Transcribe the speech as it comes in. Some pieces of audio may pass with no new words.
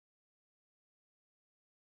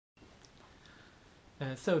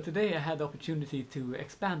So today I had the opportunity to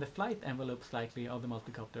expand the flight envelope slightly of the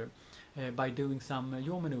multicopter by doing some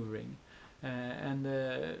yaw maneuvering.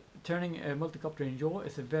 Turning a multicopter in yaw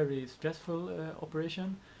is a very stressful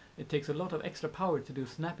operation. It takes a lot of extra power to do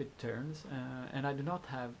snappy turns, and I do not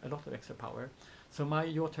have a lot of extra power. So my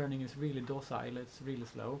yaw turning is really docile, it's really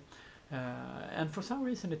slow. And for some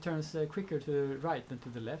reason it turns quicker to the right than to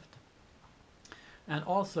the left. And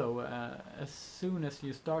also, as soon as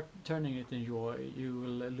you start turning it in yaw, you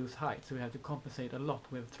will lose height, so you have to compensate a lot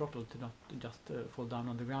with throttle to not just fall down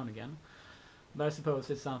on the ground again. But I suppose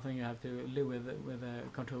it's something you have to live with a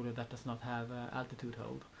controller that does not have altitude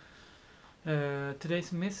hold.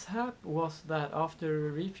 Today's mishap was that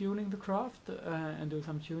after refueling the craft and doing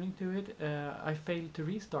some tuning to it, I failed to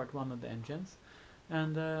restart one of the engines,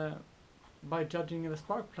 and by judging the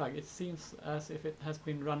spark plug, it seems as if it has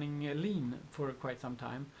been running lean for quite some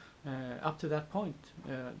time, up to that point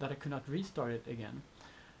that I could not restart it again.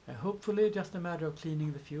 Hopefully just a matter of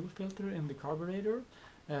cleaning the fuel filter in the carburetor,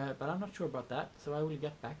 but I'm not sure about that, so I will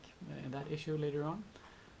get back in that issue later on.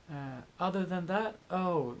 Other than that,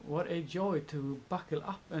 oh, what a joy to buckle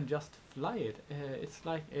up and just fly it. It's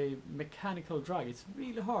like a mechanical drug. It's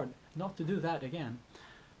really hard not to do that again.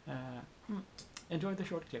 Enjoy the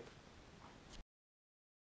short clip.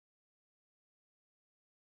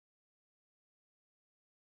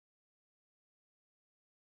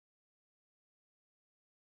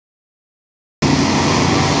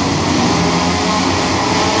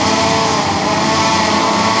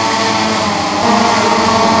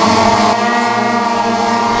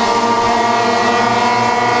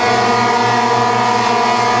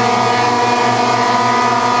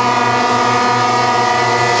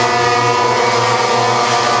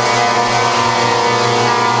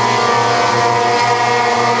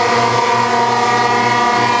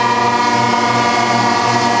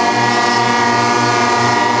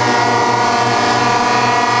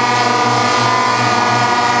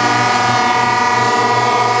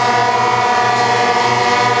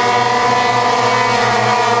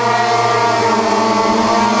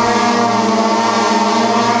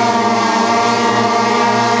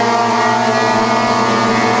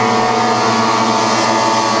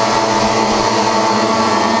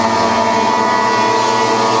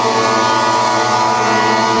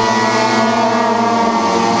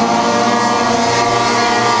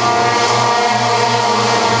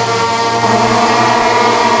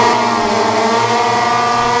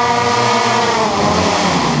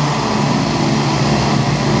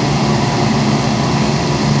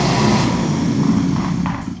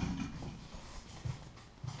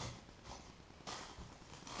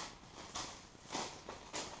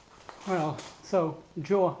 Well, so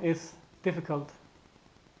jaw is difficult.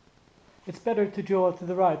 It's better to jaw to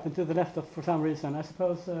the right than to the left for some reason. I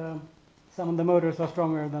suppose some of the motors are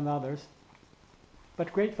stronger than the others.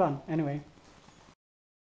 But great fun anyway.